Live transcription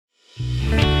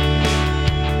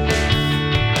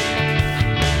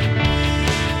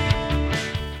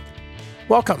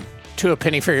Welcome to A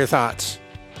Penny for Your Thoughts,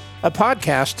 a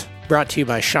podcast brought to you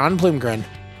by Sean Bloomgren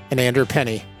and Andrew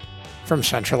Penney from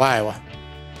Central Iowa.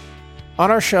 On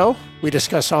our show, we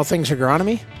discuss all things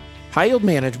agronomy, high-yield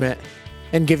management,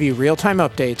 and give you real-time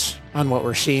updates on what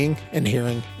we're seeing and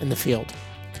hearing in the field.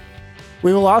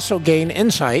 We will also gain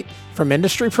insight from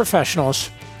industry professionals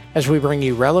as we bring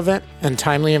you relevant and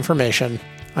timely information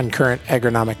on current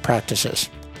agronomic practices.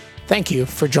 Thank you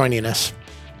for joining us.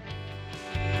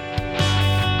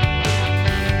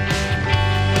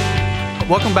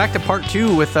 Welcome back to part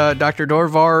two with Dr.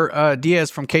 Dorivar Diaz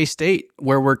from K-State,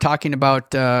 where we're talking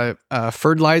about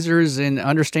fertilizers and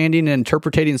understanding and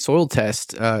interpreting soil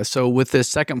tests. So with this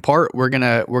second part, we're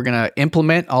gonna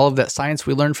implement all of that science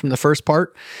we learned from the first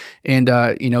part, and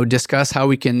discuss how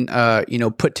we can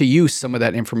put to use some of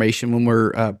that information when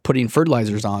we're putting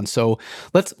fertilizers on. So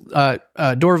let's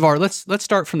Dorivar, let's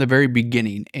start from the very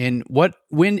beginning. And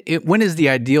when is the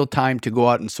ideal time to go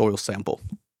out and soil sample?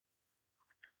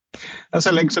 That's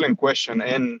an excellent question,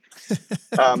 and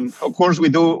of course we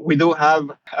do have.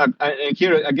 And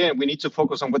here again, we need to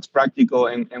focus on what's practical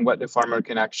and what the farmer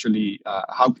can actually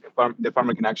how the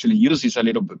farmer can actually use this a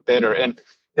little bit better. And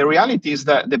the reality is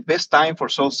that the best time for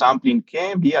soil sampling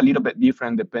can be a little bit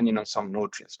different depending on some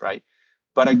nutrients, right?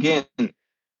 But again,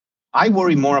 I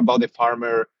worry more about the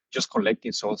farmer just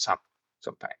collecting soil samples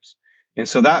sometimes, and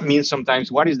so that means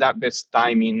sometimes what is that best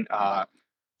timing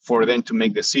for them to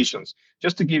make decisions.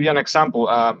 Just to give you an example,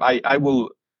 I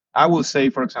will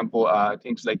say, for example,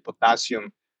 things like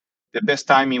potassium, the best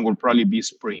timing will probably be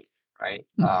spring, right?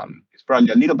 It's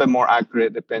probably a little bit more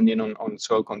accurate depending on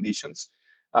soil conditions.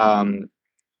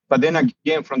 But then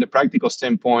again, from the practical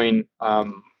standpoint,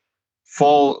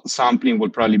 fall sampling will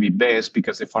probably be best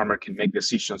because the farmer can make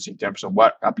decisions in terms of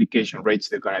what application rates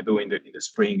they're going to do in the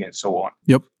spring and so on.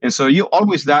 Yep. And so you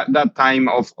always that time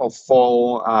of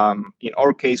fall. In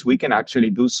our case, we can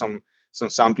actually do some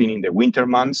sampling in the winter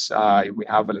months. If we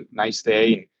have a nice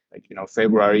day, like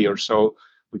February or so,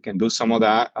 we can do some of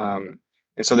that. And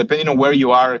so depending on where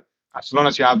you are, as long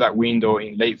as you have that window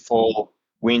in late fall,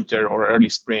 winter, or early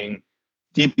spring,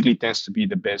 typically tends to be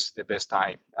the best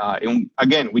time. And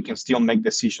again, we can still make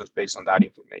decisions based on that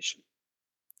information.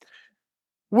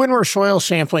 When we're soil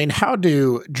sampling, how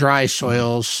do dry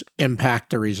soils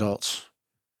impact the results?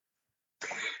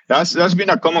 That's been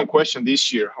a common question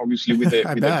this year, obviously with the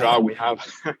drought we have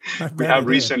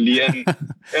recently, and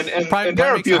there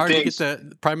are a few things.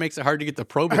 Probably makes it hard to get the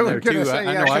probe in there too. Say,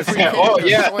 I know.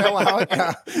 Soil out,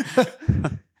 yeah.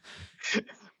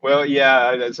 Well,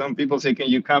 yeah. Some people say, "Can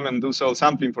you come and do soil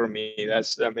sampling for me?"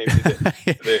 That's maybe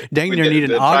dang, you need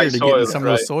an auger to get in some of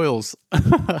those soils.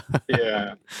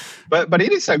 Yeah, but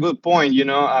it is a good point,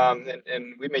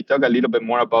 and we may talk a little bit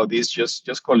more about this.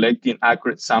 Just collecting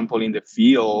accurate sample in the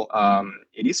field,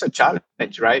 it is a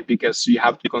challenge, right? Because you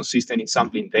have to be consistent in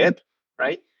sampling depth,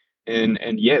 right?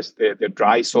 And yes, the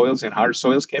dry soils and hard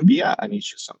soils can be an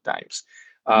issue sometimes.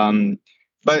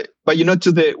 But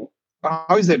to the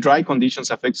how is the dry conditions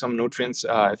affect some nutrients,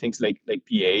 things like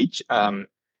pH?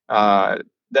 That's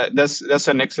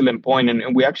an excellent point,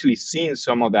 and we actually seen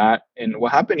some of that. And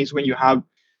what happens is when you have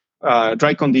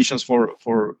dry conditions for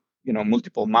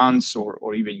multiple months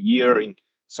or even year in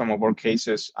some of our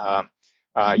cases,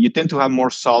 you tend to have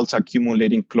more salts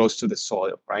accumulating close to the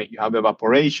soil, right? You have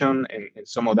evaporation and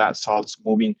some of that salts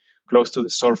moving close to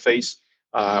the surface.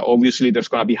 Obviously, there's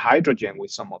going to be hydrogen with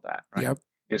some of that, right? Yep.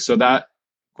 And so that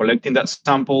collecting that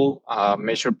sample,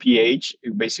 measure pH,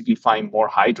 you basically find more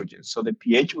hydrogen. So the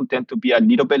pH will tend to be a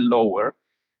little bit lower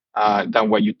than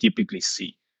what you typically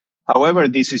see. However,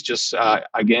 this is just,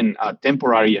 again, a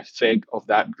temporary effect of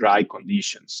that dry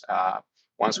conditions.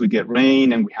 Once we get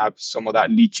rain and we have some of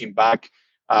that leaching back,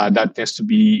 that tends to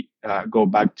be go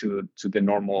back to the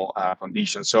normal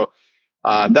conditions. So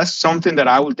that's something that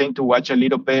I will tend to watch a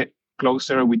little bit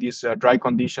closer with these dry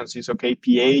conditions is okay,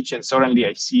 pH, and suddenly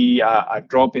I see a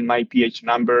drop in my pH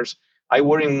numbers. I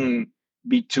wouldn't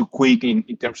be too quick in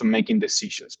terms of making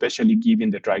decisions, especially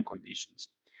given the dry conditions.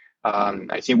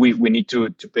 I think we need to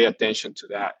pay attention to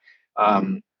that.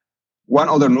 One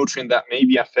other nutrient that may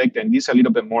be affected, and this is a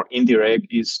little bit more indirect,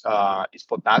 is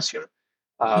potassium.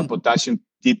 Potassium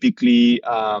typically,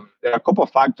 there are a couple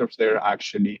of factors there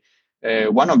actually.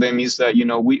 One of them is that,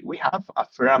 we have a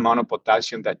fair amount of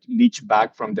potassium that leach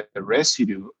back from the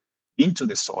residue into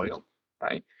the soil,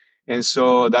 right? And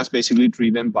so that's basically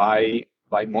driven by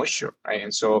moisture, right?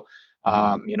 And so,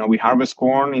 we harvest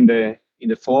corn in the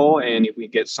fall, and if we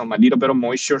get a little bit of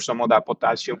moisture, some of that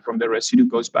potassium from the residue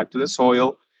goes back to the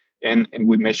soil, and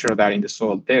we measure that in the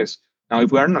soil test. Now,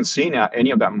 if we are not seeing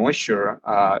any of that moisture,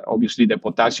 obviously the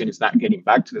potassium is not getting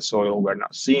back to the soil. We're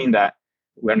not seeing that.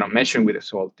 we're not measuring with the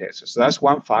soil test. So that's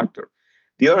one factor.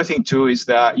 The other thing too is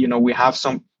that, we have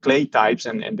some clay types,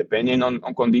 and depending on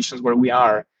conditions where we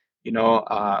are,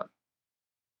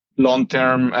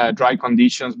 long-term dry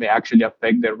conditions may actually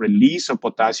affect the release of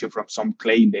potassium from some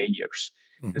clay layers.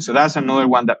 Mm-hmm. So that's another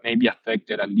one that may be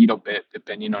affected a little bit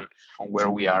depending on where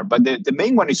we are. But the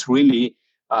main one is really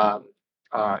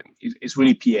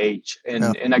pH.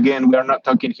 And again, we are not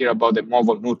talking here about the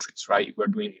mobile nutrients, right? We're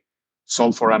doing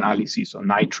sulfur analysis or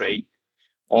nitrate.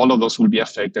 All of those will be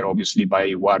affected, obviously,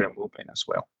 by water movement as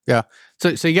well. Yeah.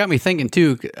 So you got me thinking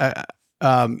too.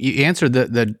 You answered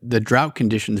the drought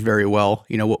conditions very well.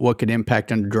 What could impact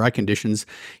under dry conditions.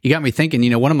 You got me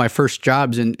thinking. One of my first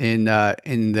jobs in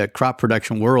the crop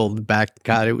production world back,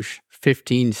 God, it was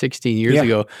 15, 16 years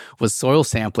ago, was soil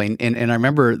sampling. And I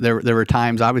remember there were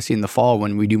times, obviously in the fall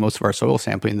when we do most of our soil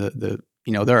sampling,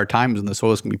 there are times when the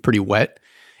soil is going to be pretty wet.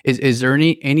 Is there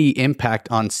any impact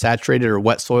on saturated or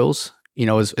wet soils?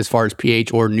 As far as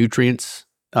pH or nutrients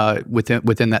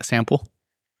within that sample?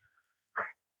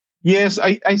 Yes,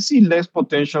 I see less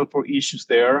potential for issues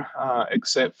there,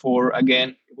 except for,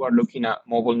 again, we're looking at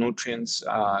mobile nutrients.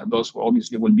 Those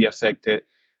obviously will be affected.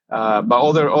 But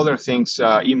other things,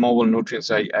 immobile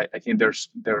nutrients, I think there's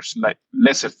like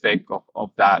less effect of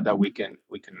that we can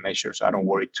measure. So I don't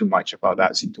worry too much about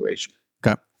that situation.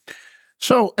 Okay.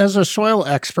 So as a soil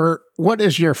expert, what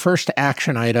is your first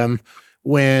action item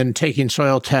when taking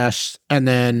soil tests, and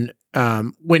then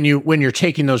when you're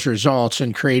taking those results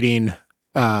and creating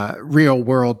real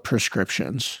world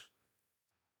prescriptions?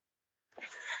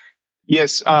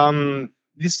 Yes,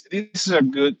 this is a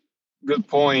good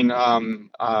point.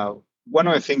 One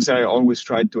of the things that I always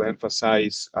try to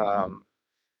emphasize,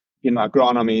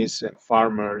 agronomists and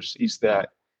farmers, is that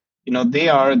they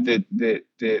are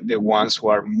the ones who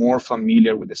are more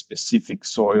familiar with the specific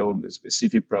soil, the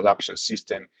specific production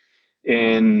system.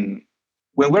 And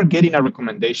when we're getting a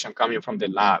recommendation coming from the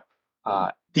lab,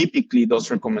 typically those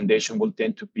recommendations will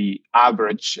tend to be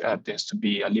average, tends to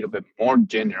be a little bit more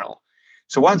general.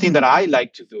 So one thing that I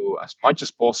like to do as much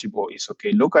as possible is,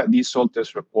 look at these soil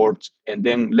test reports, and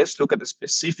then let's look at the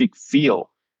specific field,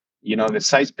 the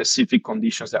site-specific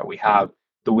conditions that we have.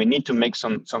 Do we need to make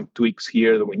some tweaks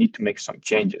here? Do we need to make some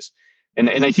changes? And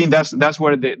I think that's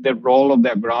where the role of the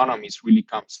agronomist really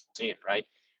comes in, right?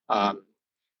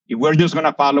 If we're just going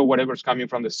to follow whatever's coming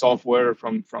from the software,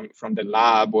 from the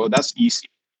lab, well, that's easy.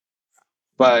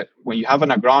 But when you have an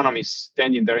agronomist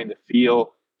standing there in the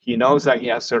field, he knows that he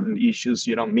has certain issues,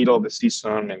 middle of the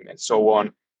season and so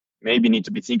on. Maybe need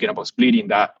to be thinking about splitting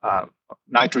that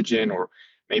nitrogen, or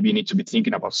maybe need to be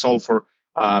thinking about sulfur.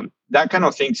 That kind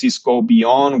of things go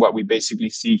beyond what we basically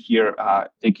see here,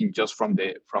 taking just from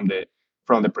the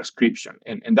prescription.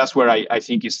 And that's where I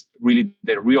think is really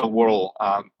the real world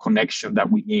connection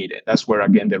that we need. And that's where,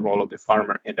 again, the role of the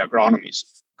farmer and the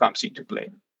agronomist comes into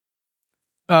play.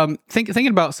 Thinking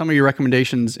about some of your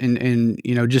recommendations in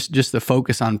just the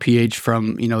focus on pH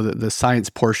from the science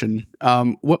portion.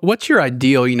 What's your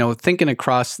ideal? Thinking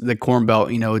across the Corn Belt,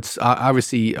 it's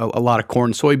obviously a lot of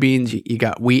corn, soybeans. You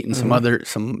got wheat and some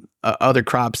other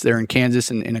crops there in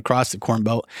Kansas and across the Corn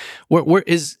Belt. Where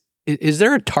is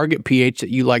there a target pH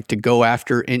that you like to go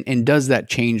after, and does that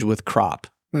change with crop?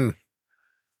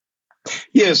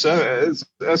 Yes,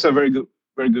 that's a very good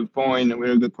point, a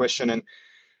very good question. And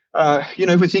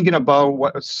if we're thinking about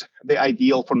what's the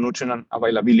ideal for nutrient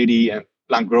availability and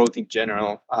plant growth in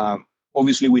general,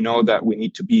 obviously we know that we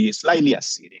need to be slightly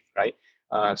acidic, right?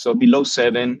 So below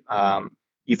 7.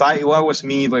 If I was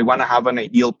me, if I want to have an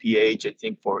ideal pH, I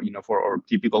think for our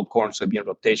typical corn soybean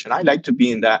rotation, I like to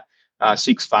be in that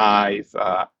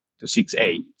 6.5 to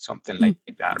 6.8, something like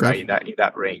that, right? In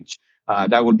that range,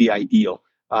 that would be ideal.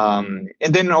 And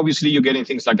then obviously you're getting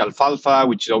things like alfalfa,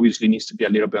 which obviously needs to be a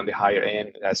little bit on the higher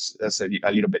end. That's a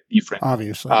little bit different.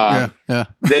 Obviously,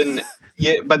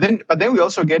 But then we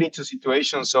also get into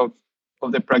situations of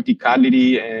the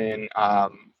practicality and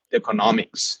the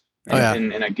economics.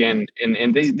 And again,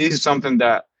 this is something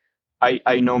that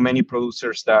I know many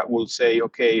producers that will say,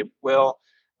 okay, well,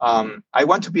 I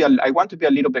want to be a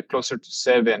little bit closer to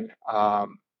 7.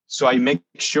 So I make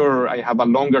sure I have a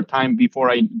longer time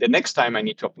before the next time I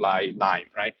need to apply lime,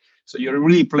 right? So you're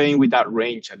really playing with that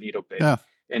range a little bit. Yeah.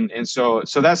 And so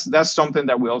that's something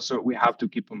that we have to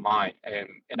keep in mind.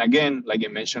 And again, like I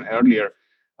mentioned earlier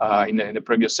in the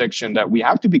previous section, that we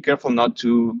have to be careful not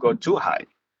to go too high.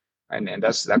 And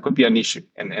that could be an issue.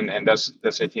 And that's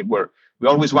I think where we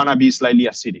always want to be slightly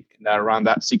acidic. And that around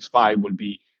that 6.5 would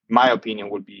be, in my opinion,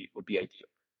 would be ideal.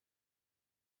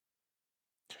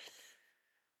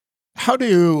 How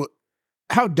do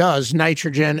how does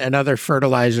nitrogen and other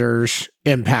fertilizers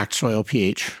impact soil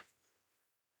pH?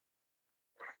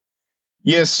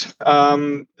 Yes,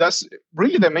 that's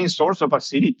really the main source of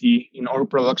acidity in our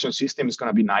production system is going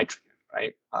to be nitrogen,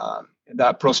 right?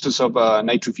 That process of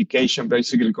nitrification,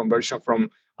 basically conversion from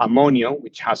ammonia,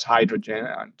 which has hydrogen,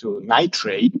 to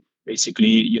nitrate,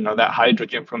 basically, that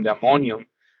hydrogen from the ammonium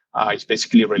is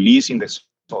basically releasing the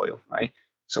soil, right?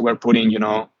 So we're putting,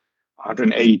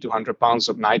 180 to 100 pounds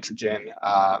of nitrogen.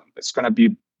 It's going to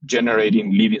be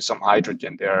leaving some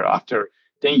hydrogen there after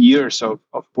 10 years of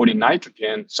putting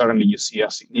nitrogen. Suddenly you see a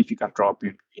significant drop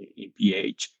in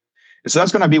pH. And so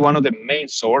that's going to be one of the main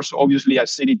source. Obviously,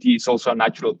 acidity is also a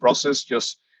natural process,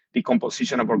 just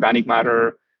decomposition of organic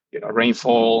matter,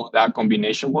 rainfall, that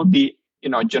combination will be,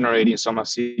 generating some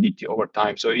acidity over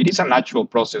time. So it is a natural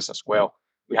process as well.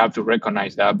 We have to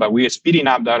recognize that, but we are speeding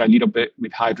up that a little bit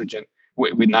with hydrogen,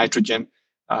 with nitrogen,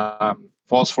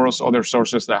 phosphorus, other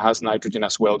sources that has nitrogen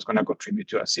as well. It's going to contribute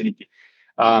to acidity.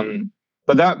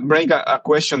 But that brings a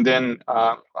question then,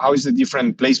 how is the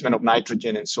different placement of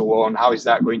nitrogen and so on? How is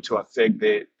that going to affect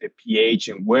the pH,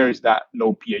 and where is that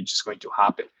low pH is going to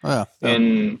happen? Yeah.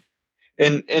 And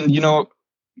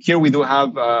here we do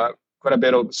have quite a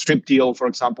bit of strip till, for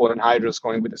example, and hydros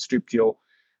going with the strip till.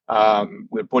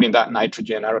 We're putting that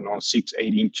nitrogen, 6,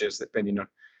 8 inches, depending on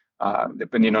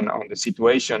the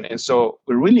situation. And so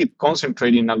we're really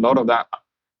concentrating a lot of that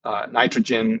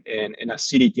nitrogen and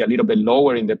acidity a little bit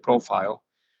lower in the profile.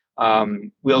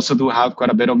 We also do have quite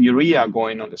a bit of urea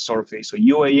going on the surface, so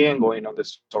UAN going on the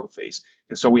surface.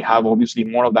 And so we have obviously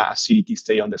more of that acidity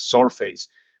stay on the surface.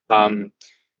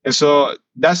 And so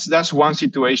that's one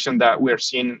situation that we're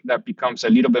seeing that becomes a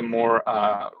little bit more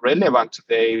relevant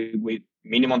today with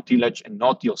minimum tillage and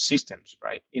no-till systems,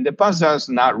 right? In the past, that's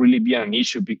not really been an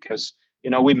issue because,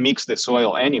 we mix the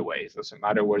soil anyway. It doesn't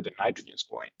matter where the nitrogen is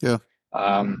going. Yeah.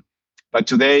 But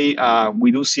today,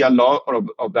 we do see a lot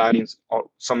of that in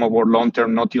some of our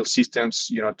long-term no-till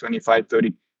systems, 25,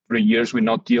 30 years with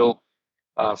no-till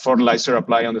fertilizer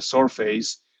applied on the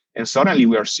surface. And suddenly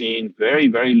we are seeing very,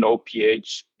 very low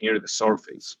pH near the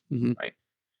surface, right?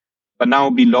 But now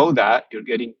below that, you're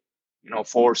getting,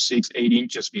 4, 6, 8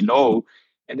 inches below,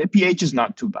 and the pH is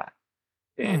not too bad.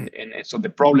 And so the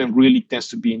problem really tends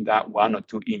to be in that 1 or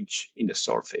 2 inch in the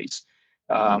surface.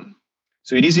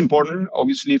 So it is important,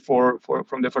 obviously, from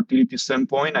the fertility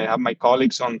standpoint. I have my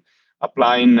colleagues on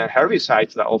applying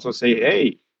herbicides that also say,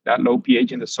 hey, that low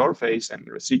pH in the surface and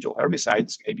residual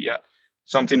herbicides may be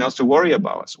something else to worry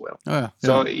about as well. Oh, yeah.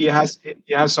 So it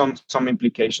has some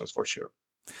implications for sure.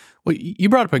 Well, you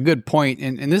brought up a good point,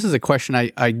 and this is a question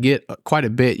I get quite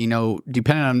a bit,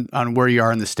 depending on where you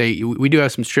are in the state. We do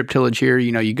have some strip tillage here.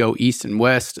 You go east and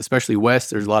west, especially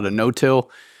west, there's a lot of no-till.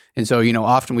 And so,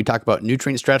 often we talk about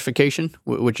nutrient stratification,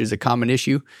 which is a common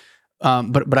issue.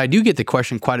 But I do get the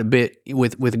question quite a bit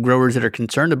with growers that are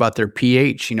concerned about their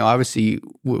pH. Obviously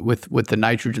with the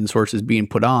nitrogen sources being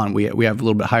put on, we have a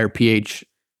little bit higher pH,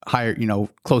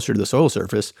 closer to the soil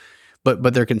surface.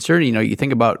 But they're concerned, you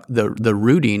think about the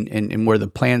rooting and where the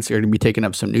plants are going to be taking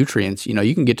up some nutrients,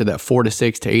 you can get to that 4 to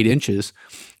 6 to 8 inches,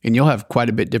 and you'll have quite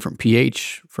a bit different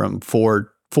pH from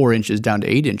 4 inches down to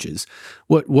 8 inches.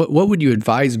 What would you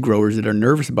advise growers that are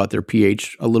nervous about their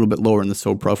pH a little bit lower in the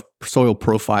soil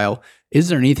profile? Is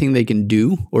there anything they can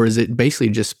do, or is it basically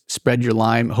just spread your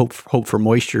lime, hope for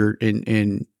moisture,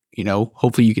 and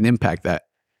hopefully you can impact that?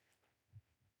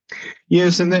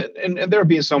 Yes, and there have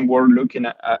been some work looking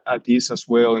at this as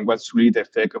well, and what's really the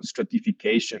effect of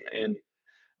stratification. And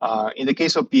in the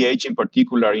case of pH in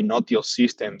particular, in no-till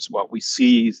systems, what we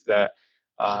see is that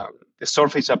the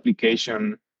surface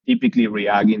application typically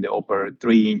react in the upper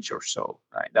 3 inch or so,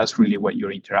 right? That's really what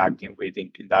you're interacting with in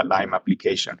that lime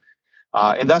application.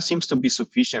 And that seems to be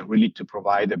sufficient really to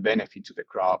provide the benefit to the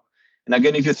crop. And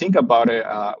again, if you think about it,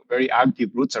 very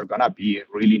active roots are going to be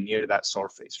really near that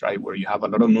surface, right, where you have a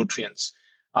lot of nutrients.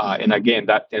 And again,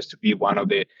 that tends to be one of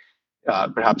the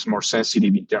perhaps more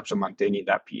sensitive in terms of maintaining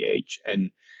that pH.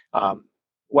 And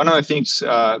one of the things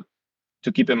to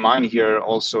keep in mind here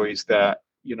also is that,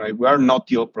 if we are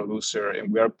no-till producer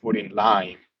and we are putting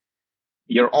lime,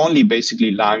 you're only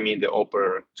basically liming the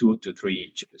upper 2 to 3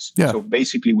 inches. Yeah. So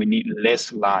basically we need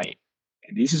less lime.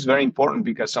 And this is very important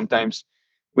because sometimes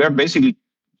we are basically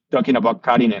talking about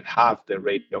cutting in half the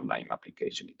rate of lime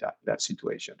application in that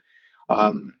situation.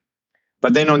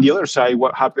 But then on the other side,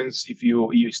 what happens if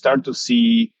you start to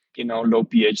see, low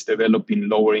pH developing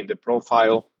lower in the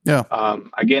profile? Yeah.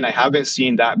 Again, I haven't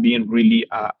seen that being really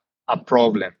a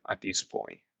problem at this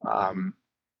point. And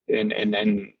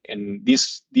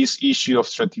this issue of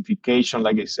stratification,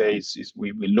 like I say, is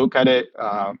we look at it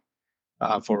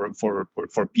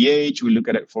for pH. We look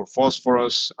at it for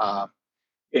phosphorus.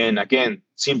 And again,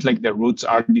 seems like the roots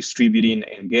are distributing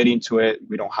and getting to it.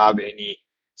 We don't have any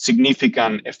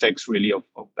significant effects really of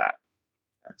that.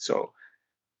 So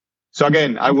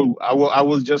again, I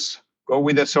will just go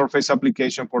with the surface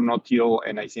application for no-till,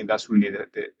 and I think that's really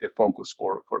the focus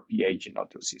for pH in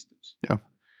no-till systems. Yeah.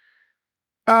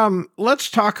 Let's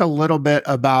talk a little bit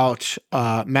about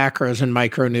macros and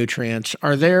micronutrients.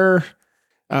 Are there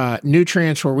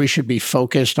nutrients where we should be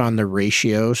focused on the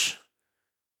ratios?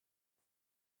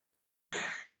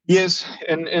 Yes,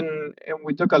 and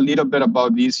we talked a little bit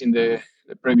about this in the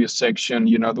previous section.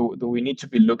 Do we need to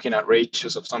be looking at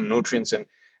ratios of some nutrients?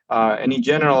 And in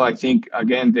general, I think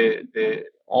again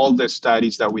all the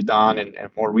studies that we've done and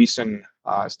more recent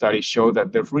studies show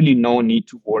that there's really no need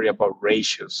to worry about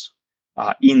ratios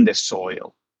in the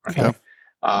soil. Right?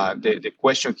 Okay. The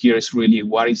question here is really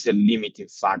what is the limiting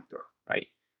factor, right?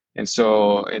 And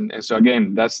so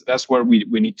again, that's where we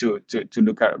need to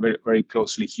look at very, very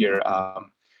closely here.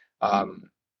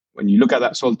 When you look at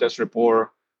that soil test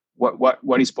report,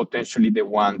 what is potentially the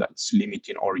one that's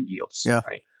limiting our yields? Yeah.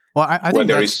 Right? Well, I think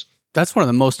that's one of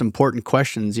the most important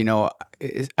questions.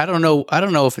 I don't know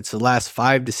if it's the last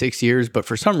 5 to 6 years, but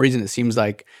for some reason it seems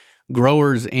like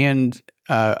growers and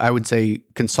I would say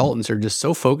consultants are just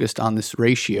so focused on this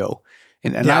ratio,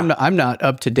 and yeah. I'm not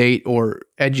up to date or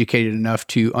educated enough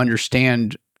to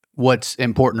understand what's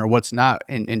important or what's not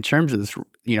in terms of this,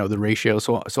 the ratio.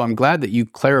 So I'm glad that you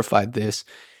clarified this.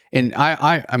 And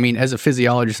I mean, as a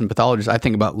physiologist and pathologist, I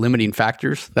think about limiting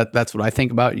factors. That's what I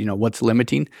think about, what's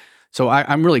limiting. So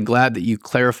I'm really glad that you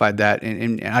clarified that.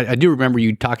 And I do remember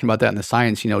you talking about that in the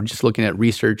science, just looking at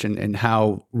research and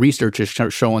how research is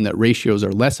showing that ratios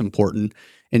are less important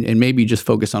and maybe just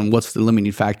focus on what's the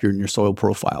limiting factor in your soil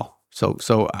profile.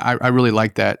 So I really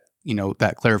like that,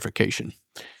 that clarification.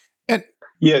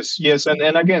 Yes.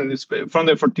 And again, from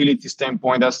the fertility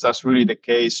standpoint, that's really the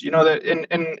case,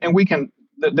 and we can,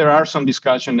 there are some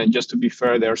discussion, and just to be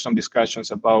fair, there are some discussions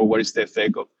about what is the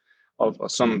effect of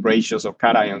some ratios of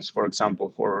cations, for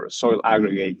example, for soil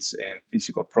aggregates and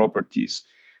physical properties.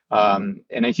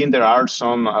 And I think there are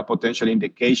some potential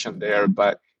indication there,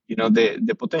 but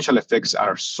the potential effects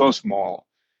are so small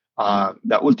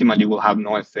that ultimately will have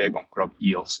no effect on crop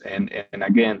yields. And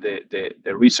again,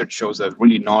 the research shows that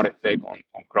really not effect on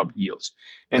crop yields.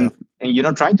 And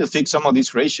trying to fix some of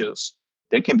these ratios,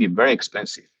 they can be very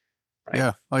expensive. Right?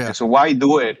 Yeah. Oh yeah. And so why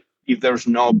do it if there's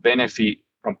no benefit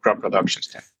from crop production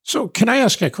standpoint? So can I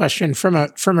ask a question from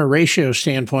a ratio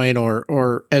standpoint,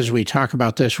 or as we talk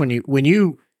about this, when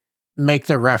you make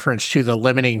the reference to the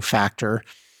limiting factor,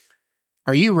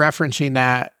 are you referencing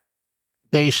that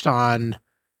based on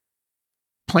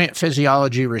plant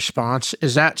physiology response?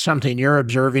 Is that something you're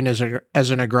observing as an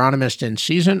agronomist in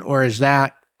season, or is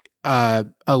that a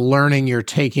learning you're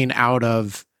taking out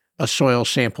of a soil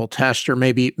sample test, or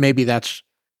maybe that's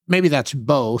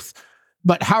both?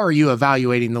 But how are you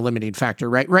evaluating the limiting factor?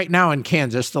 Right now in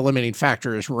Kansas, the limiting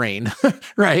factor is rain,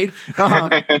 right?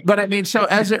 But I mean, so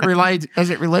as it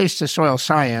relates to soil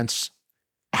science,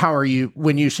 how are you,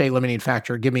 when you say limiting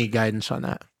factor? Give me guidance on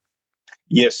that.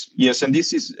 Yes, and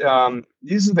this is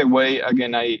the way.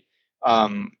 Again, a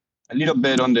little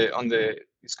bit on the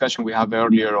discussion we had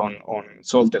earlier on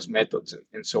soil test methods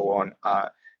and so on.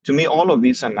 To me, all of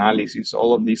these analysis,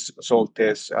 all of these soil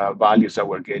test values that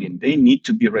we're getting, they need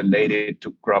to be related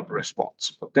to crop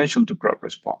response, potential to crop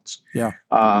response. Yeah.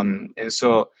 And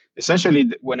so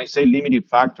essentially, when I say limiting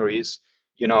factor is,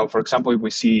 for example, if we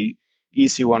see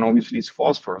easy one, obviously is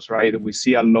phosphorus, right? If we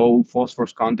see a low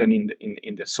phosphorus content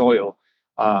in the soil,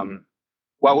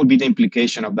 what would be the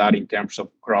implication of that in terms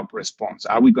of crop response?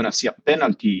 Are we going to see a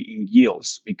penalty in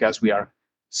yields because we are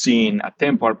seeing a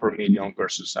 10 part per million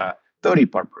versus a 30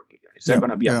 part per million? Is there going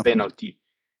to be a penalty?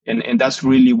 And that's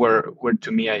really where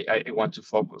to me, I want to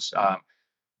focus.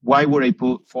 Why would I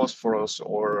put phosphorus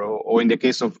or in the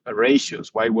case of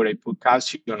ratios, why would I put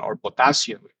calcium or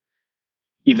potassium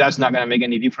if that's not going to make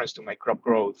any difference to my crop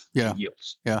growth and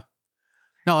yields? Yeah.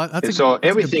 No, that's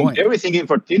everything in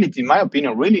fertility, in my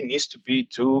opinion, really needs to be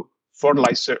to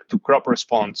fertilizer to crop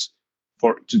response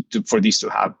for this to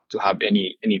have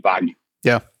any value.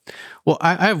 Yeah. Well,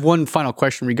 I have one final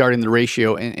question regarding the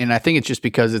ratio, and I think it's just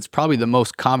because it's probably the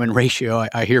most common ratio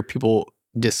I hear people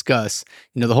discuss.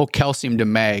 The whole calcium to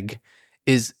mag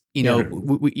is,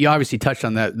 you obviously touched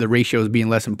on that, the ratios being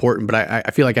less important, but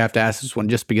I feel like I have to ask this one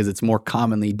just because it's more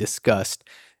commonly discussed.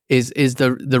 Is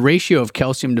the ratio of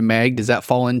calcium to mag, does that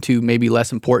fall into maybe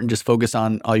less important, just focus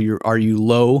on are you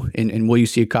low and will you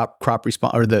see a crop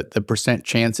response, or the percent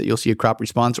chance that you'll see a crop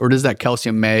response, or does that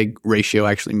calcium mag ratio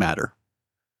actually matter?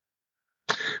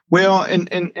 Well,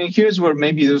 and here's where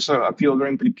maybe there's a few other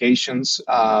implications,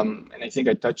 and I think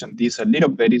I touched on this a little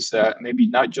bit. Is maybe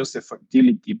not just the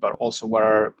fertility, but also what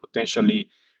are potentially,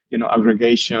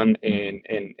 aggregation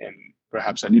and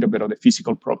perhaps a little bit of the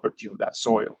physical property of that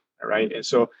soil, right? And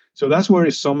so that's where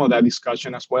is some of that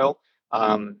discussion as well.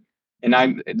 And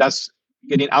that's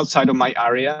getting outside of my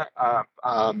area,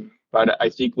 but I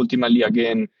think ultimately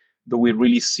again do we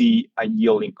really see a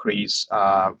yield increase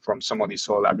from some of these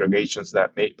soil aggregations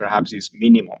that may perhaps is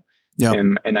minimal? Yeah.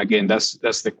 And again, that's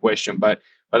the question. But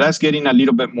that's getting a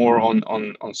little bit more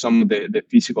on some of the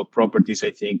physical properties,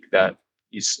 I think, that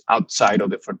is outside of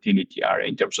the fertility area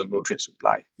in terms of nutrient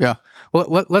supply. Yeah.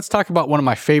 Well, let's talk about one of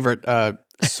my favorite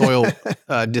soil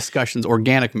discussions,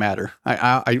 organic matter.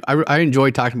 I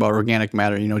enjoy talking about organic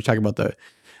matter. Talking about the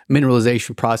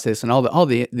mineralization process and all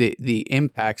the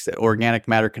impacts that organic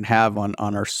matter can have on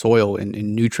our soil and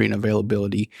nutrient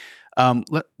availability.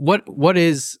 What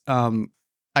is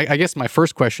I guess my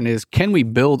first question is, can we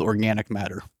build organic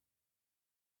matter?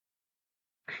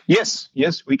 Yes,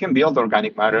 we can build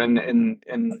organic matter, and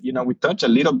we touched a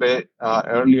little bit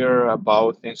earlier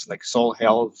about things like soil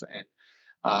health,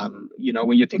 and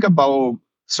when you think about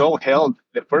soil health,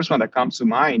 the first one that comes to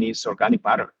mind is organic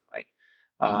matter, right?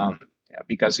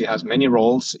 Because it has many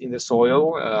roles in the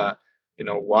soil,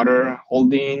 water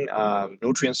holding,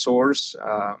 nutrient source,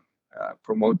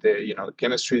 promote the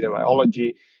chemistry, the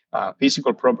biology,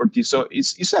 physical properties. So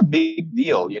it's a big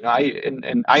deal,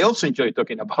 and I also enjoy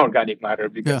talking about organic matter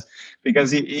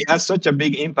because it has such a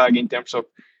big impact in terms of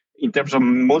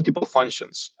multiple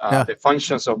functions. The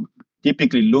functions of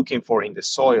typically looking for in the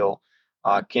soil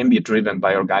can be driven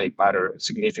by organic matter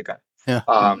significantly. Yeah,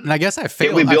 and I guess I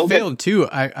failed too.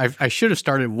 I should have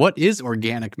started. What is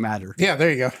organic matter? Yeah,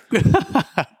 there you go.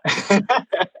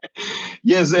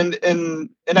 Yes, and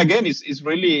again, it's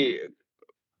really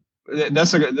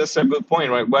that's a good point,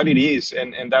 right? What it is,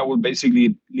 and that will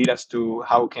basically lead us to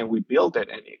how can we build it,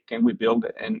 and can we build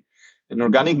it? And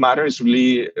organic matter is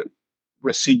really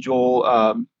residual,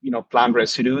 plant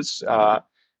residues,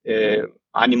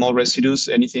 animal residues,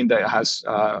 anything that has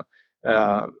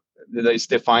that is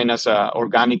defined as an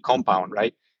organic compound,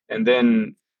 right? And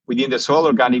then within the soil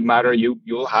organic matter,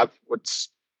 you'll have what's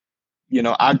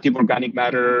active organic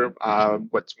matter,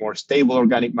 what's more stable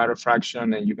organic matter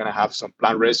fraction, and you're going to have some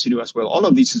plant residue as well. All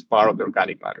of this is part of the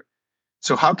organic matter.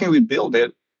 So how can we build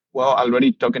it? Well,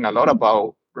 already talking a lot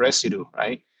about residue,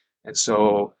 right? And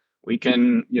so we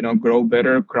can, grow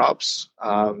better crops.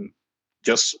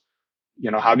 Just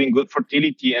having good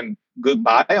fertility and good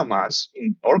biomass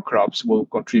in our crops will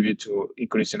contribute to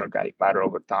increasing organic matter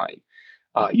over time.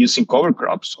 Using cover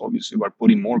crops, obviously, we're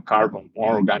putting more carbon,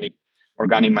 more organic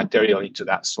material into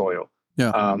that soil.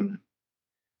 Yeah.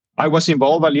 I was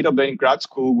involved a little bit in grad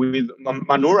school with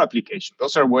manure application.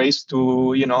 Those are ways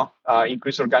to,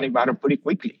 increase organic matter pretty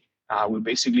quickly. We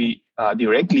basically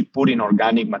directly put in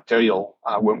organic material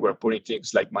when we're putting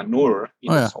things like manure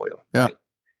in the soil. Yeah. Right?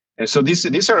 And so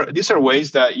these are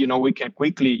ways that we can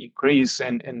quickly increase,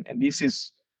 and this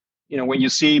is when you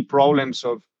see problems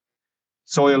of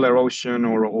soil erosion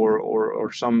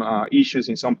or some issues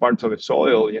in some parts of the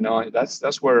soil,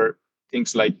 that's where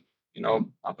things like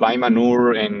applying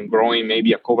manure and growing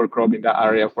maybe a cover crop in that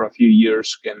area for a few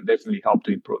years can definitely help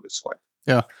to improve the soil.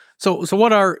 Yeah. So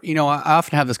what are I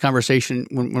often have this conversation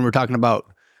when we're talking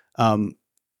about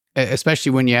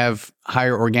especially when you have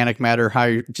higher organic matter,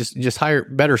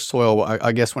 better soil,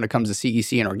 I guess, when it comes to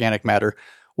CEC and organic matter.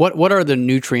 What are the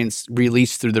nutrients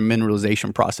released through the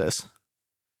mineralization process?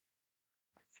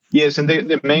 Yes, and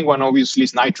the main one obviously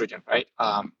is nitrogen, right?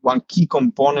 One key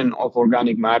component of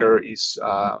organic matter is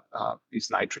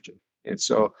nitrogen, and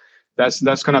so that's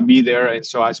going to be there. And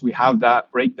so as we have that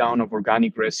breakdown of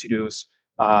organic residues,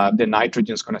 the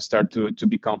nitrogen is going to start to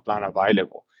become plant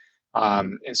available,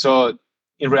 and so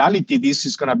in reality, this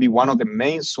is going to be one of the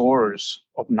main sources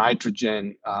of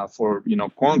nitrogen for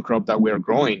corn crop that we are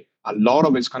growing. A lot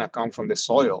of it's going to come from the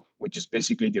soil, which is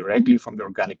basically directly from the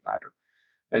organic matter.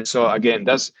 And so again,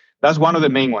 that's one of the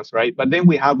main ones, right? But then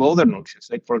we have other nutrients,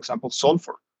 like for example,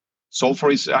 sulfur. Sulfur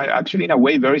is actually in a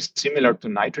way very similar to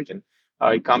nitrogen.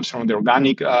 It comes from the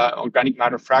organic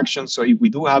matter fraction. So if we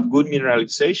do have good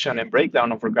mineralization and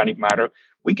breakdown of organic matter,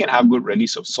 we can have good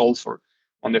release of sulfur.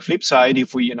 On the flip side,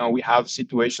 if we have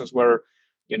situations where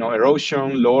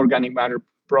erosion, low organic matter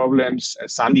problems,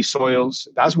 sandy soils,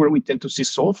 that's where we tend to see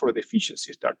sulfur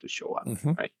deficiency start to show up,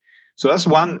 right? So that's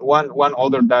one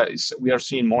other that is we are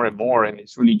seeing more and more, and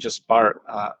it's really just part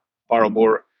of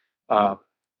our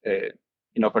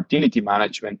fertility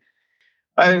management.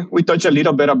 We touched a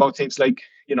little bit about things like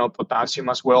potassium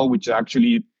as well, which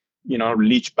actually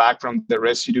leach back from the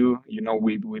residue.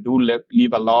 We do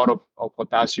leave a lot of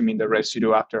potassium in the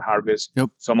residue after harvest. Yep.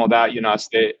 Some of that, as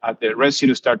the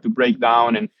residue start to break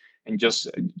down and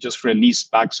just release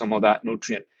back some of that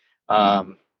nutrient.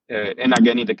 And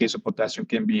again, in the case of potassium,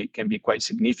 can be quite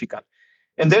significant.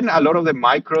 And then a lot of the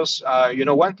micros.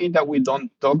 One thing that we don't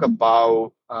talk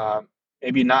about,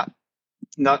 maybe not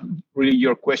really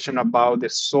your question about the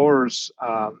source.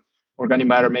 Organic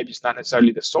matter maybe it's not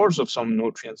necessarily the source of some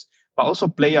nutrients, but also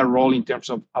play a role in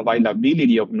terms of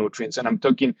availability of nutrients. And I'm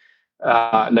talking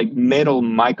like metal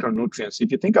micronutrients.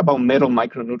 If you think about metal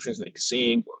micronutrients like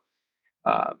zinc,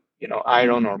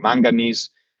 iron or manganese,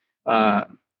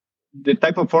 the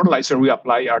type of fertilizer we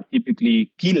apply are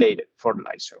typically chelated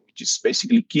fertilizer, which is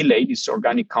basically chelate is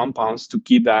organic compounds to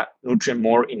keep that nutrient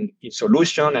more in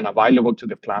solution and available to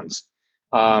the plants.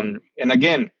 And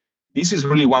again, this is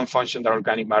really one function that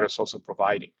organic matter is also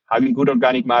providing. Having good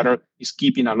organic matter is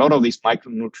keeping a lot of these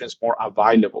micronutrients more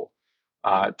available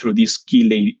through this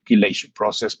chelation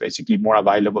process, basically more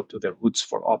available to the roots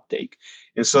for uptake.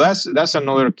 And so that's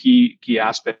another key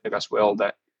aspect as well,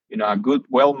 that a good,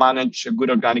 well-managed, good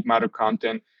organic matter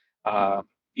content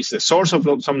is the source of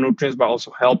some nutrients, but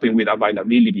also helping with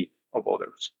availability of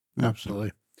others.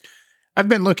 Absolutely. I've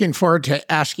been looking forward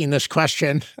to asking this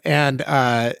question, and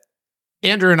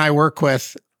Andrew and I work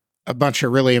with a bunch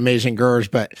of really amazing growers,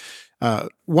 but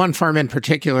one farm in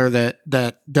particular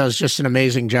that does just an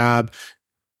amazing job.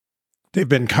 They've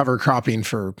been cover cropping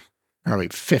for probably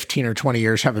 15 or 20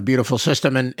 years, have a beautiful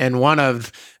system. And one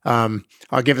of,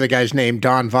 I'll give the guy's name,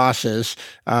 Don Voss's,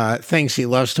 things he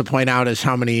loves to point out is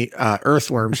how many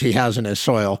earthworms he has in his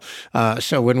soil.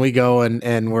 So when we go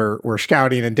and we're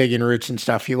scouting and digging roots and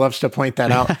stuff, he loves to point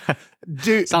that out.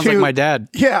 Sounds like my dad.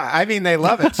 Yeah, I mean, they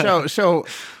love it. So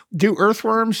do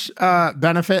earthworms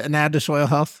benefit and add to soil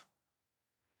health?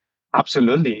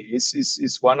 Absolutely.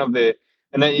 It's one of the,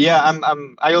 and then,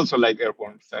 I also like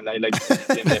earthworms, and I like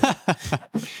seeing them.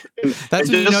 That's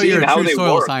when you know you're a true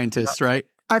soil scientist, right?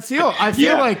 I feel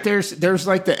like there's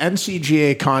like the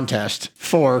NCGA contest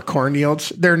for corn yields.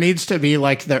 There needs to be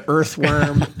like the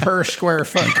earthworm per square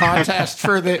foot contest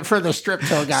for the strip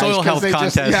till guys. Soil health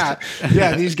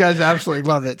contest. These guys absolutely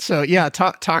love it. So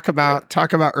talk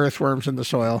about earthworms in the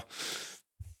soil.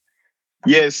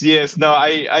 Yes. No,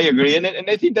 I agree, and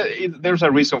I think that there's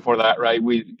a reason for that, right?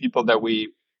 We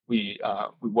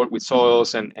work with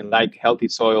soils and like healthy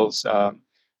soils.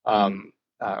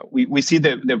 We see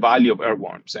the value of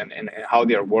earthworms and how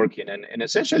they are working, and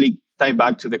essentially tie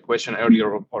back to the question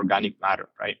earlier of organic matter,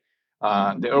 right?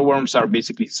 The earthworms are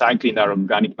basically cycling that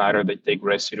organic matter. They take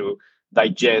residue,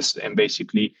 digest, and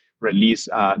basically release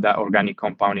that organic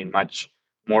compound in much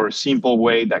more simple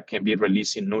way that can be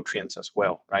releasing nutrients as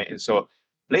well, right? And so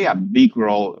play a big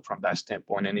role from that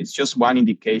standpoint. And it's just one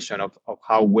indication of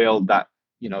how well that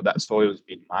soil is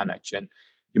being managed. And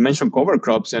you mentioned cover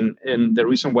crops, and the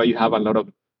reason why you have a lot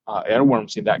of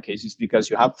earthworms in that case is because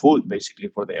you have food basically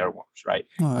for the earthworms, right?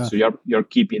 Oh, yeah. So you're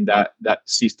keeping that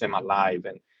system alive.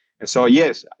 And so,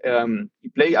 yes, you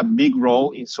play a big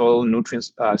role in soil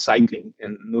nutrients cycling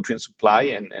and nutrient supply.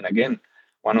 And again,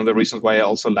 one of the reasons why I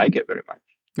also like it very much.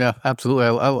 Yeah, absolutely.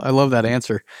 I love that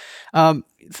answer.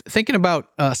 Thinking about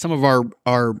some of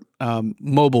our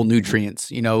mobile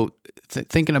nutrients,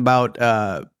 thinking about,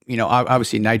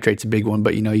 obviously nitrate's a big one,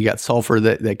 but, you got sulfur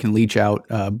that can leach out,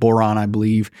 boron, I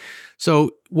believe.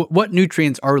 So what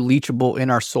nutrients are leachable in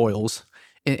our soils?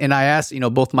 And I asked,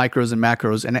 both micros and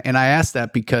macros, and I asked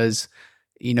that because,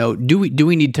 do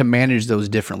we need to manage those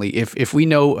differently? If we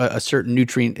know a certain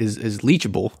nutrient is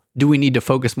leachable, do we need to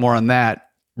focus more on that,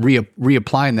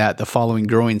 reapplying that the following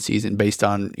growing season based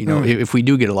on, if we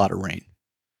do get a lot of rain?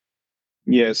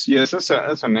 Yes, that's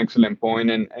an excellent point.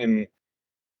 And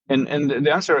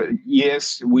the answer,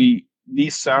 yes,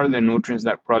 these are the nutrients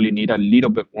that probably need a little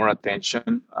bit more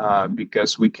attention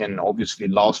because we can obviously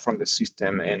lose from the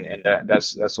system, and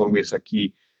that's always a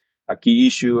key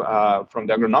issue from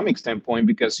the agronomic standpoint,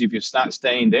 because if you start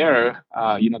staying there,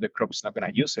 the crop is not going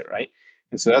to use it, right?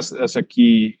 And so that's a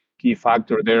key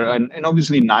factor there, and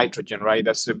obviously nitrogen, right?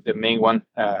 That's the main one,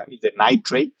 the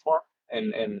nitrate form,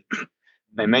 and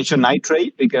I mentioned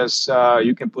nitrate because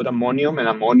you can put ammonium, and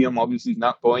ammonium obviously is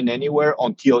not going anywhere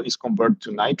until it's converted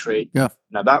to nitrate. Yeah.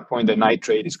 And at that point, the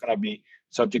nitrate is going to be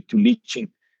subject to leaching.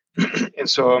 And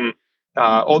so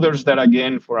others that,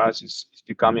 again, for us is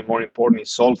becoming more important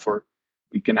is sulfur.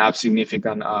 We can have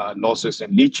significant losses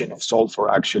and leaching of sulfur,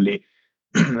 actually,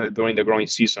 during the growing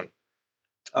season.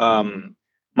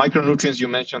 Micronutrients, you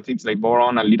mentioned things like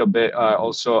boron a little bit.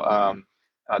 Also,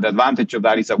 the advantage of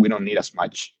that is that we don't need as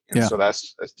much. And so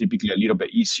that's typically a little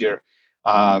bit easier.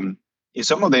 in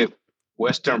some of the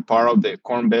western part of the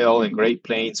Corn Belt and Great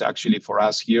Plains, actually for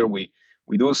us here, we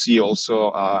do see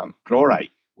also chloride,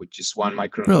 which is one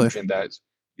micronutrient that's,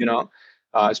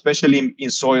 especially in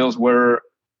soils where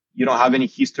you don't have any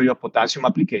history of potassium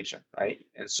application, right?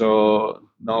 And so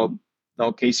no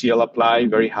KCl apply,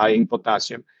 very high in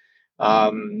potassium.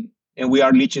 And we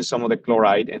are leaching some of the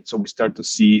chloride, and so we start to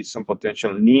see some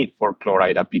potential need for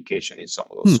chloride application in some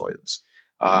of those soils.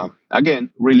 Again,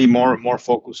 really more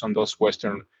focus on those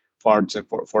western parts, and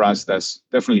for us, that's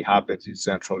definitely happens in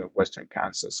central and western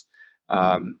Kansas.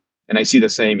 And I see the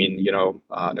same in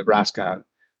Nebraska,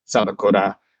 South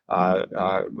Dakota.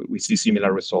 We see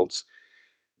similar results.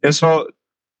 And so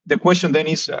the question then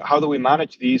is, how do we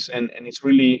manage these? And it's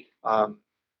really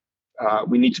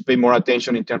we need to pay more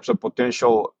attention in terms of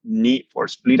potential need for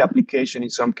split application in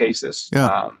some cases.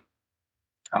 Yeah.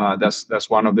 That's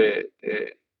one of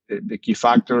the key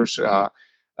factors.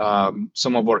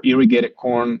 Some of our irrigated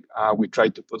corn, we try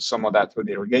to put some of that through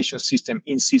the irrigation system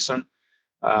in season.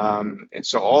 And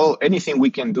so anything we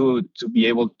can do to be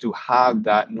able to have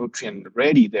that nutrient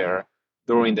ready there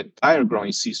during the entire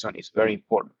growing season is very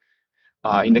important.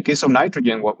 In the case of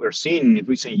nitrogen, what we're seeing in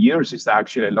recent years is that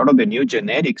actually a lot of the new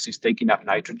genetics is taking up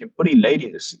nitrogen pretty late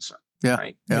in the season. Yeah.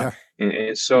 Right? Yeah.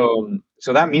 And so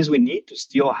that means we need to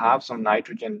still have some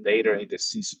nitrogen later in the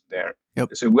season there. Yep.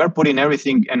 So we're putting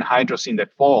everything anhydrous in the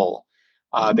fall.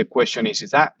 The question is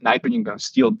that nitrogen going to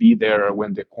still be there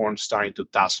when the corn's starting to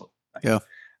tassel? Right?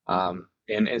 Yeah.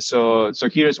 And so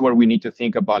here's where we need to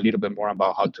think about a little bit more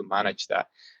about how to manage that.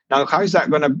 Now, how is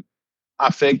that going to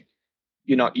affect,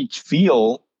 each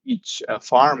field, each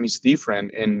farm is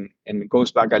different, and it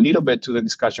goes back a little bit to the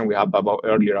discussion we had about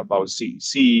earlier about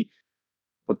CEC,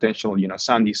 potential,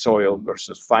 sandy soil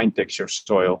versus fine texture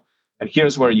soil. And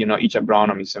here's where, each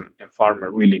agronomist and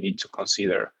farmer really need to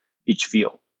consider each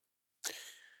field.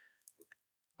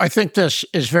 I think this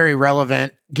is very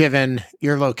relevant given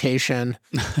your location.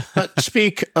 But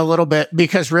speak a little bit,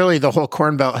 because really the whole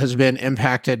Corn Belt has been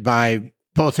impacted by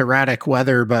both erratic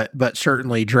weather, but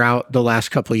certainly drought the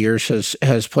last couple of years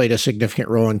has played a significant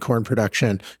role in corn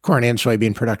production, corn and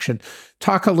soybean production.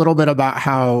 Talk a little bit about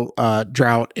how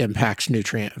drought impacts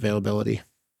nutrient availability.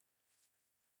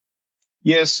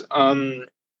 Yes. One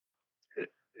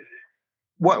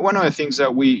of the things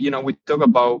that we talk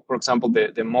about, for example,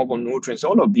 the mogul nutrients,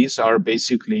 all of these are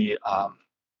basically,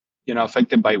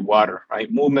 affected by water, right?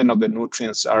 Movement of the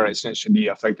nutrients are essentially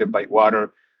affected by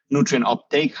water. Nutrient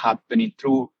uptake happening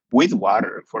with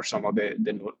water for some of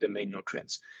the main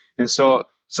nutrients. And so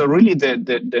really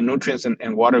the nutrients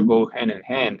and water go hand in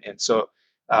hand. And so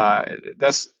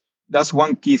that's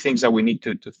one key thing that we need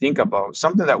to think about.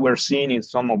 Something that we're seeing in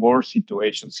some of our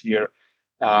situations here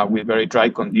with very dry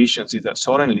conditions is that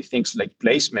suddenly things like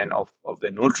placement of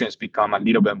the nutrients become a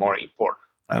little bit more important.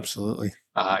 Right? Absolutely.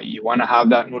 You want to have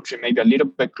that nutrient maybe a little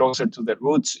bit closer to the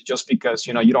roots, just because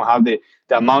you don't have the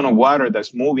amount of water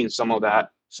that's moving some of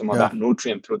that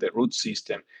nutrient through the root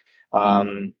system.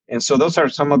 And so those are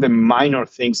some of the minor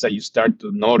things that you start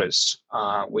to notice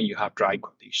when you have dry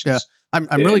conditions. Yeah. I'm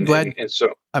really glad.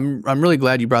 I'm really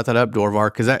glad you brought that up,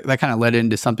 Dorivar, because that kind of led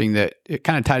into something that it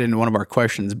kind of tied into one of our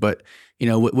questions. But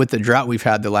with the drought we've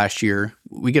had the last year,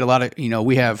 we get a lot of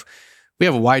we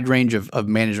have a wide range of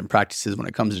management practices when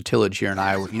it comes to tillage here in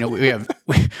Iowa.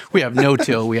 We have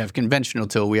no-till, we have conventional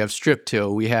till, we have strip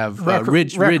till, we have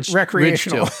recreational. Ridge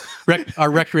till. Our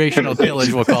recreational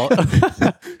tillage, we'll call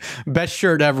it. Best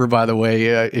shirt ever, by the way.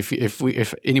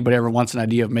 If anybody ever wants an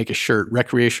idea of make a shirt,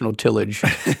 recreational tillage ?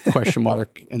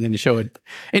 And then you show it.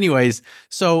 Anyways,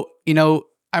 so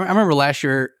I remember last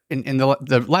year, in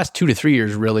the last 2 to 3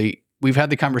 years, really. We've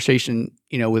had the conversation,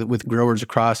 with growers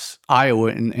across Iowa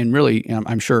and really,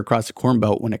 I'm sure across the Corn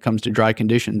Belt when it comes to dry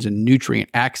conditions and nutrient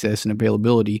access and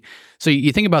availability. So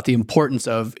you think about the importance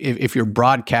of if you're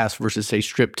broadcast versus say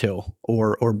strip till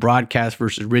or broadcast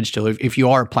versus ridge till, if you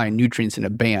are applying nutrients in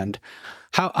a band,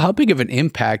 how big of an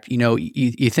impact,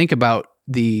 you think about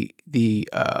the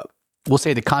we'll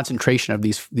say the concentration of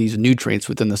these nutrients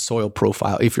within the soil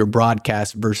profile, if you're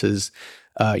broadcast versus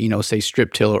say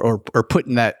strip till or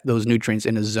putting those nutrients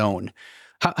in a zone.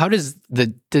 How does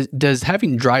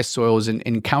having dry soils and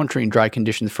encountering dry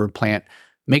conditions for a plant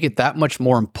make it that much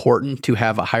more important to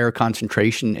have a higher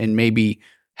concentration and maybe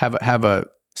have a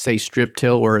say strip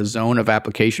till or a zone of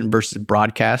application versus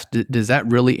broadcast? Does that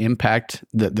really impact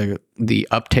the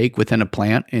uptake within a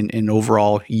plant and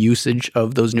overall usage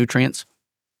of those nutrients?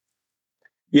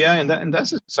 Yeah, and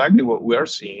that's exactly what we're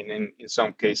seeing in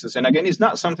some cases. And again, it's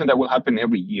not something that will happen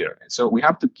every year. And so we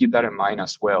have to keep that in mind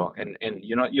as well. And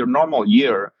your normal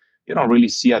year, you don't really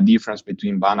see a difference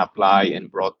between band apply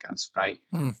and broadcast, right?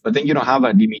 But then you don't have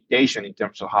a limitation in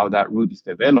terms of how that root is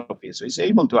developing. So it's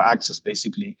able to access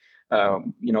basically,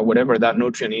 whatever that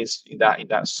nutrient is in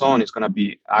that zone is going to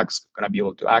be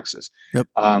able to access. Yep.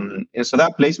 And so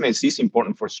that placement is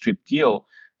important for strip till.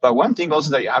 But one thing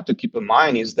also that you have to keep in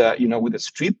mind is that, with the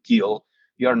strip till,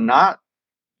 you're not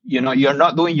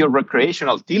doing your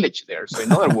recreational tillage there. So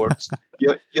in other words,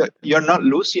 you're not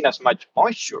losing as much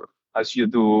moisture as you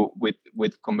do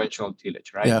with conventional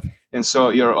tillage, right? Yeah. And so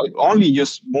you're only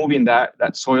just moving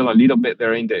that soil a little bit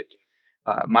there in the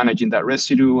managing that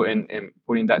residue and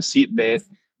putting that seed bed,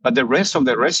 but the rest of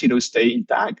the residue stay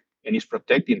intact and is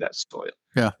protecting that soil.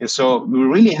 Yeah. And so we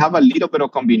really have a little bit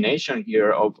of combination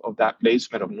here of that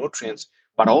placement of nutrients,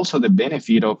 but also the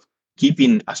benefit of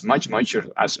keeping as much moisture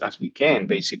as we can,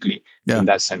 basically, in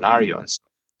that scenario.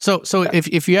 So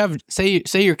if you have, say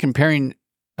you're comparing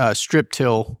strip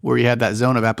till where you have that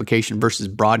zone of application versus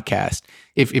broadcast,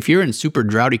 if you're in super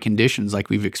droughty conditions like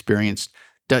we've experienced,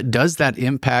 does that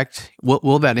impact,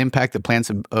 will that impact the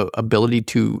plant's ability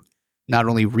to not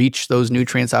only reach those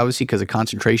nutrients, obviously because of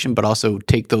concentration, but also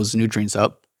take those nutrients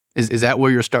up? Is that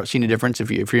where you're start seeing a difference if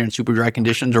you're in super dry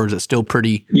conditions, or is it still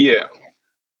pretty?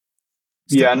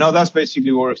 Yeah, no, that's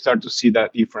basically where we start to see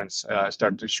that difference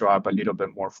start to show up a little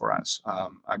bit more for us.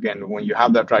 Again, when you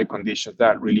have that dry conditions,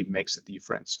 that really makes a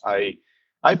difference.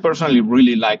 I personally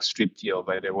really like strip till,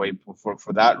 by the way, for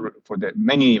the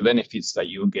many benefits that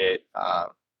you get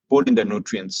putting the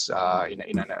nutrients in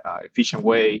an efficient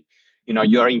way.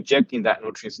 You are injecting that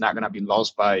nutrients not going to be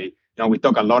lost by. We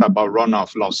talk a lot about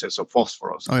runoff losses of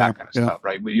phosphorus and that kind of stuff,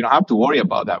 right? But you don't have to worry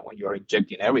about that when you are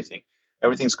injecting everything.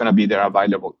 Everything's going to be there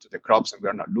available to the crops, and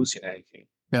we're not losing anything.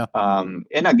 Yeah.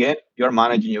 And again, you're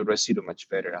managing your residue much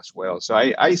better as well. So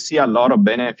I see a lot of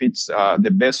benefits,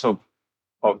 the best of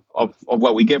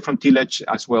what we get from tillage,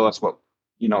 as well as what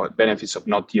benefits of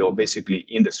no till, basically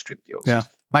in the strip till. Yeah,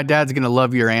 my dad's going to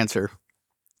love your answer.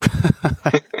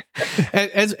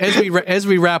 As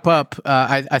we wrap up,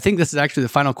 I think this is actually the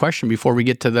final question before we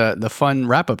get to the fun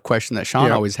wrap up question that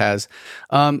Sean always has.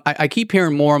 I keep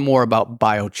hearing more and more about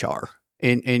biochar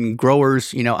in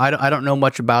growers. I don't know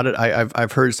much about it.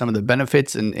 I've heard some of the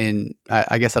benefits, and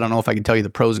I guess I don't know if I can tell you the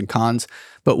pros and cons.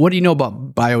 But what do you know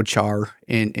about biochar?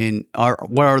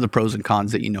 What are the pros and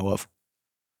cons that you know of?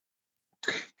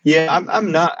 Yeah,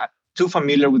 I'm not too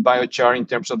familiar with biochar in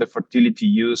terms of the fertility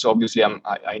use. Obviously,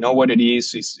 I know what it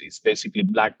is. It's basically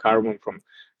black carbon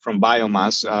from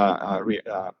biomass,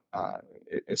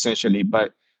 essentially.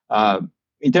 But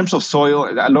in terms of soil,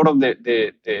 a lot of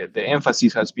the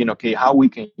emphasis has been, okay, how we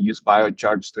can use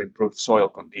biochars to improve soil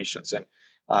conditions. And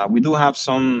we do have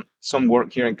some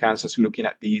work here in Kansas looking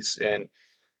at these. And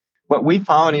what we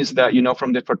found is that,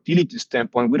 from the fertility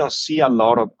standpoint, we don't see a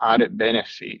lot of added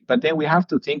benefit. But then we have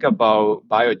to think about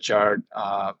biochar,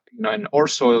 in our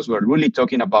soils, we're really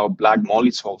talking about black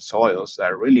molly soils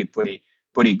that are really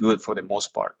pretty good for the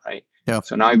most part, right? Yeah.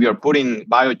 So now if you're putting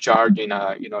biochar in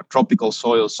a tropical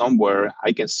soil somewhere,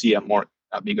 I can see a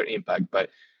bigger impact. But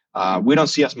we don't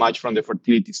see as much from the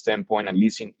fertility standpoint, at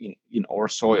least in our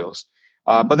soils.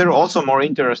 But there are also more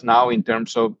interest now in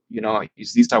terms of,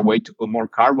 is this a way to put more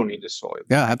carbon in the soil?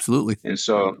 Yeah, absolutely. And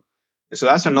so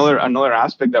that's another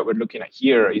aspect that we're looking at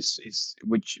here is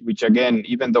which again,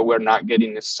 even though we're not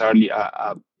getting necessarily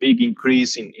a big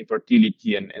increase in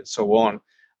fertility and so on,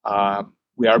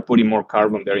 we are putting more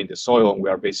carbon there in the soil, and we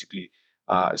are basically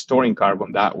storing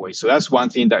carbon that way. So that's one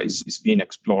thing that is being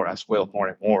explored as well, more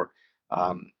and more.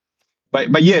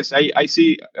 But yes, I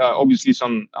see obviously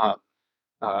some.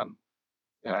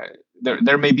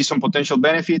 There may be some potential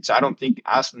benefits. I don't think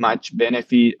as much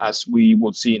benefit as we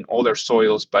would see in other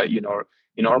soils, but in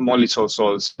our molly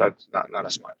soils, that's not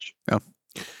as much. Yeah.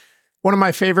 One of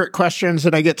my favorite questions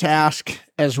that I get to ask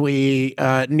as we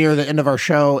near the end of our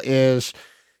show is,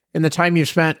 in the time you've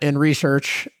spent in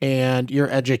research and your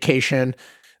education,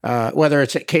 whether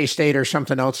it's at K-State or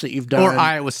something else that you've done. Or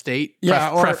Iowa State,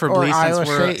 preferably,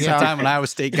 since I'm an Iowa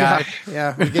State guy.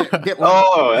 Yeah. Get one,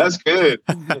 oh, that's good.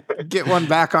 Get one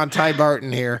back on Ty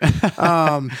Barton here.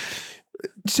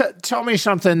 Tell me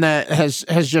something that has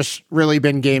just really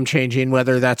been game-changing,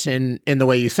 whether that's in the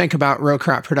way you think about row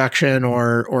crop production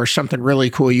or something really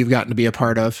cool you've gotten to be a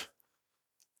part of.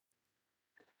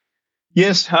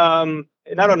 Yes,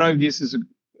 and I don't know if this is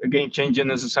a game changer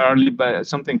necessarily, but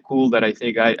something cool that I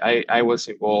think I was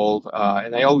involved.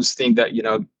 And I always think that,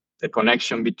 the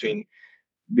connection between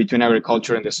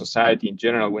agriculture and the society in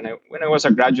general. When I was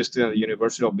a graduate student at the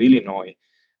University of Illinois,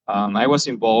 I was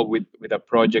involved with a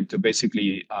project to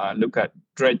basically look at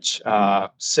dredge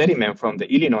sediment from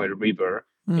the Illinois River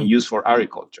and used for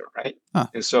agriculture, right?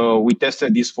 And so we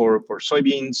tested this for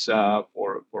soybeans,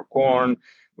 for corn.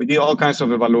 We did all kinds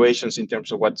of evaluations in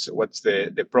terms of what's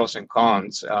the pros and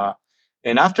cons.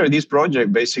 And after this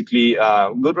project, basically,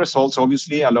 good results.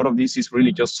 Obviously, a lot of this is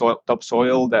really just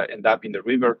topsoil that end up in the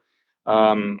river.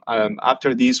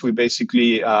 After this, we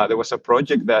basically there was a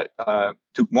project that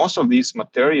took most of this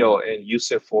material and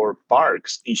used it for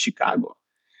parks in Chicago.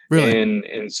 Really?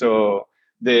 And so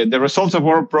the results of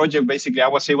our project, basically, I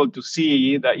was able to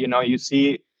see that, you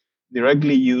see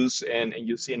directly used and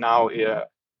you see now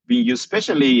being used,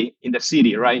 especially in the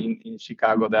city, right, in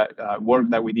Chicago, that work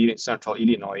that we did in central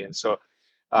Illinois. And so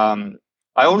I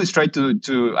always try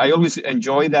I always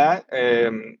enjoy that.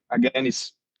 Again,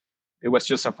 it was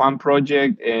just a fun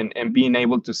project, and being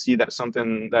able to see that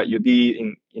something that you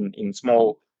did in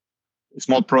small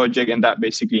project, and that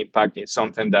basically impacted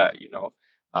something that,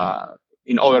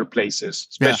 in other places,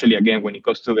 especially again, when it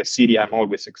goes to the city, I'm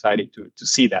always excited to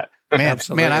see that.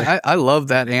 Man, I love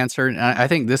that answer. And I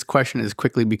think this question has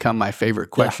quickly become my favorite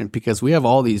question because we have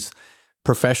all these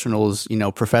professionals,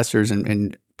 professors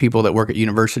and people that work at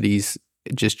universities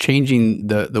just changing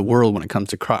the world when it comes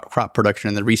to crop production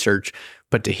and the research.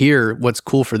 But to hear what's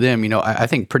cool for them, I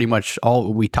think pretty much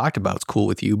all we talked about is cool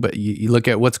with you, but you look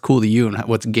at what's cool to you and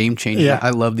what's game changing. Yeah.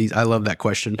 I love that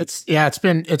question. It's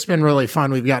been really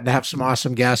fun. We've gotten to have some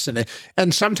awesome guests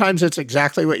and sometimes it's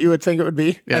exactly what you would think it would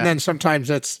be. Yeah. And then sometimes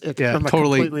it's from a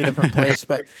completely different place.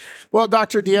 But well,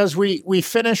 Dr. Diaz, we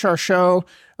finish our show.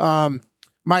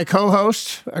 My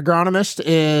co-host, agronomist,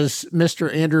 is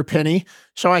Mr. Andrew Penney.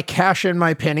 So I cash in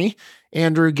my penny.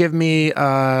 Andrew, give me 3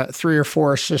 or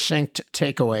 4 succinct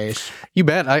takeaways. You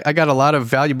bet. I got a lot of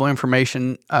valuable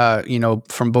information,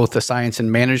 from both the science and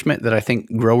management that I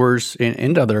think growers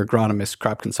and other agronomists,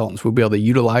 crop consultants will be able to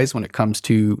utilize when it comes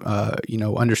to,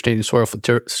 understanding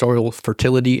soil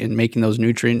fertility and making those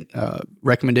nutrient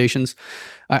recommendations.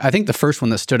 I think the first one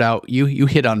that stood out, you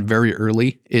hit on very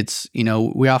early. It's,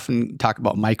 we often talk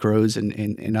about micros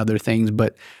and other things,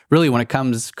 but really when it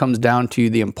comes down to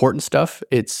the important stuff,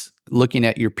 it's looking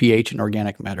at your pH and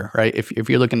organic matter, right? If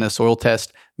you're looking at a soil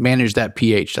test, manage that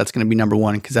pH. That's going to be number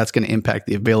one because that's going to impact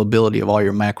the availability of all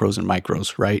your macros and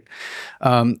micros, right?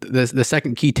 The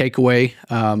second key takeaway,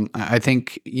 I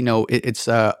think, it's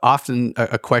often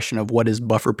a question of what is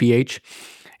buffer pH.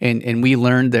 And we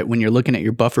learned that when you're looking at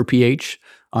your buffer pH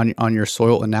on your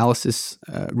soil analysis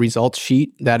results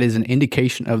sheet, that is an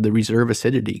indication of the reserve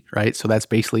acidity, right? So that's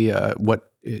basically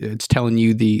what it's telling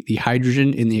you the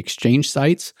hydrogen in the exchange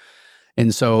sites.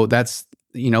 And so that's,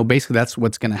 basically that's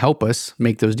what's going to help us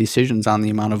make those decisions on the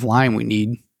amount of lime we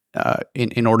need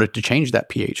in order to change that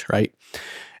pH, right?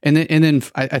 And then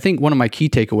I think one of my key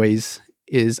takeaways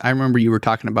is I remember you were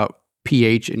talking about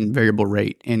pH and variable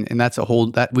rate, and that's a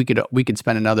whole that we could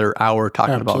spend another hour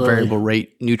talking about variable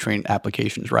rate nutrient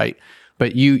applications, right?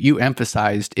 But you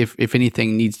emphasized if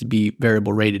anything needs to be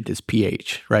variable rated is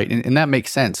pH, right? And that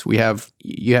makes sense. You have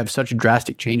such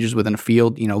drastic changes within a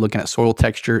field. Looking at soil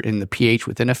texture and the pH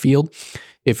within a field.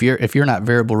 If you're not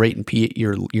variable rating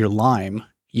your lime,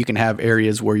 you can have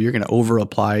areas where you're going to over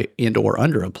apply and or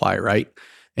under apply, right?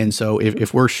 And so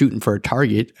if we're shooting for a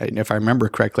target, and if I remember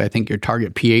correctly, I think your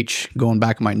target pH, going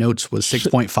back in my notes, was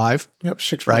 6.5. Yep,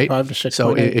 6.5 right? to 6.8.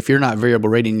 So if you're not variable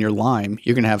rating your lime,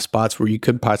 you're going to have spots where you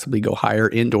could possibly go higher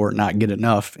and or not get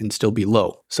enough and still be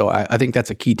low. So I think that's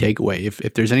a key takeaway.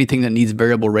 If there's anything that needs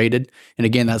variable rated, and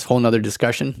again, that's a whole nother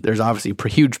discussion. There's obviously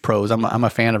huge pros. I'm a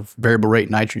fan of variable rate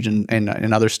nitrogen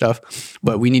and other stuff,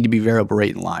 but we need to be variable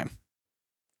rate in lime.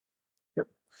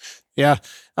 Yeah.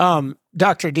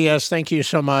 Dr. Diaz, thank you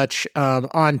so much.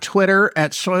 On Twitter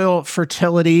at Soil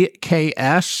Fertility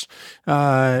KS.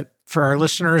 For our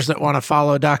listeners that want to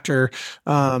follow Dr.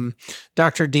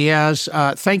 Diaz,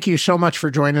 thank you so much for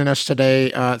joining us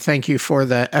today. Thank you for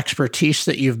the expertise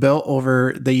that you've built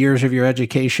over the years of your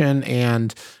education.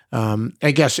 And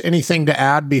I guess anything to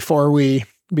add before we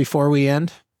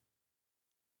end?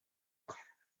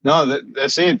 No,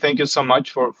 that's it. Thank you so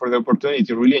much for the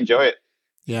opportunity. Really enjoy it.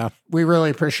 Yeah, we really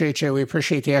appreciate you. We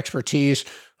appreciate the expertise.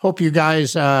 Hope you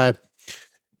guys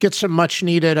get some much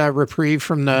needed reprieve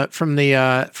from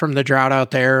the drought out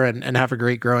there, and have a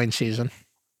great growing season.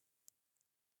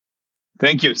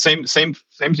 Thank you. Same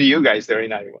to you guys there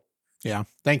in Iowa. Yeah,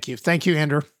 thank you,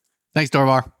 Andrew. Thanks,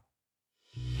 Dorivar.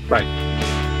 Right.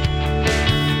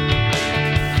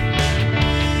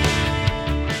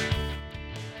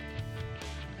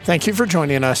 Thank you for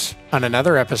joining us on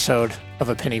another episode of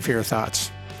A Penny for Your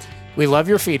Thoughts. We love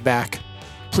your feedback.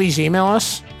 Please email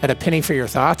us at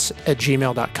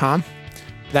apennyforyourthoughts@gmail.com.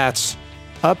 That's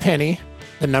a penny,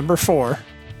 the number 4,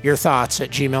 your thoughts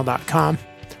 @gmail.com.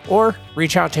 or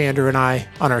reach out to Andrew and I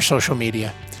on our social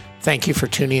media. Thank you for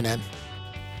tuning in.